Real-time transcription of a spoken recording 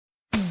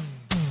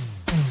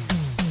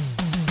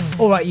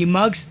All right, you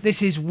mugs,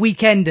 this is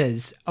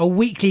Weekenders, a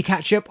weekly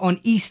catch-up on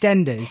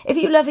EastEnders. If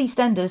you love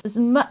EastEnders as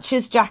much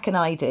as Jack and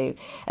I do,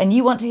 and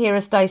you want to hear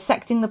us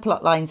dissecting the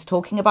plot lines,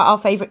 talking about our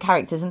favourite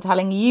characters and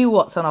telling you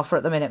what's on offer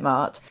at the Minute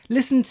Mart,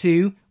 listen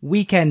to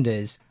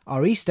Weekenders,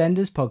 our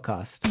EastEnders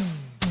podcast.